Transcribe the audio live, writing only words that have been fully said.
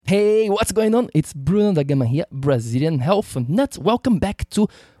Hey, what's going on? It's Bruno da Gama here, Brazilian Health Nut. Welcome back to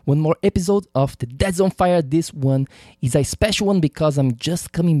one more episode of the Dads on Fire. This one is a special one because I'm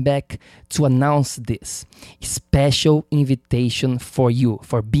just coming back to announce this special invitation for you,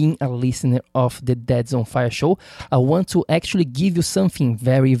 for being a listener of the Dads on Fire show. I want to actually give you something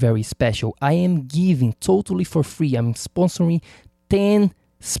very, very special. I am giving totally for free. I'm sponsoring 10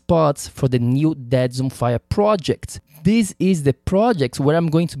 spots for the new Dads on Fire project. This is the project where I'm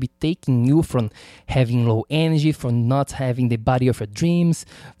going to be taking you from having low energy, from not having the body of your dreams,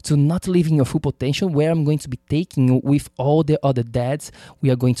 to not living your full potential, where I'm going to be taking you with all the other dads. We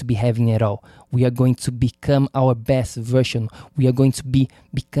are going to be having it all. We are going to become our best version. We are going to be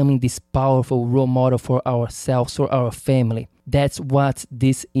becoming this powerful role model for ourselves, for our family. That's what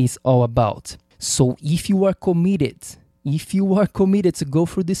this is all about. So if you are committed to go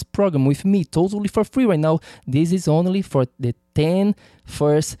through this program with me totally for free right now, this is only for the 10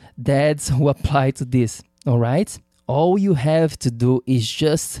 first dads who apply to this, all right? All you have to do is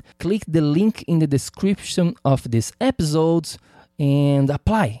just click the link in the description of this episode and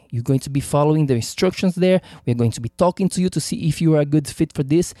apply. You're going to be following the instructions there. We're going to be talking to you to see if you are a good fit for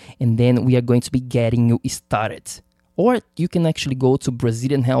this, and then we are going to be getting you started. Or you can actually go to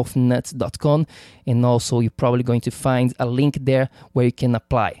BrazilianHealthNuts.com, and also you're probably going to find a link there where you can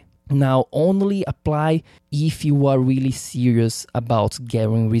apply. Now, only apply if you are really serious about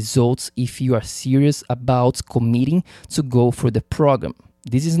getting results, if you are serious about committing to go for the program.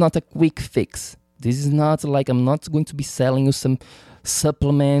 This is not a quick fix. This is not like I'm not going to be selling you some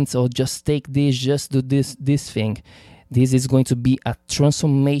supplements or just take this, just do this thing. This is going to be a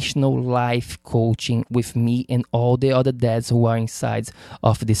transformational life coaching with me and all the other dads who are inside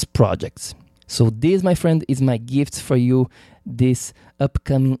of this project. So this, my friend, is my gift for you this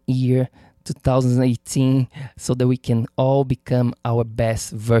upcoming year, 2018, so that we can all become our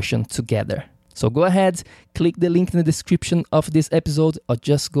best version together. So go ahead, click the link in the description of this episode, or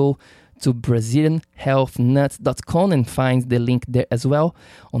just go to BrazilianHealthNuts.com and find the link there as well.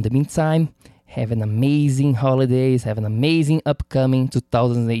 In the meantime, have an amazing holidays, have an amazing upcoming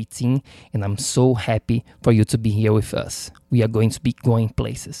 2018, and I'm so happy for you to be here with us. We are going to be going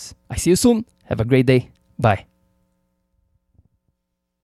places. I see you soon. Have a great day. Bye.